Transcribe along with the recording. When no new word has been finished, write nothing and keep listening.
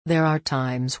There are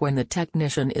times when the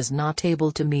technician is not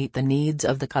able to meet the needs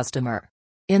of the customer.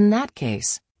 In that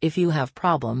case, if you have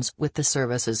problems with the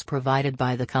services provided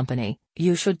by the company,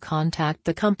 you should contact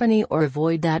the company or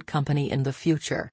avoid that company in the future.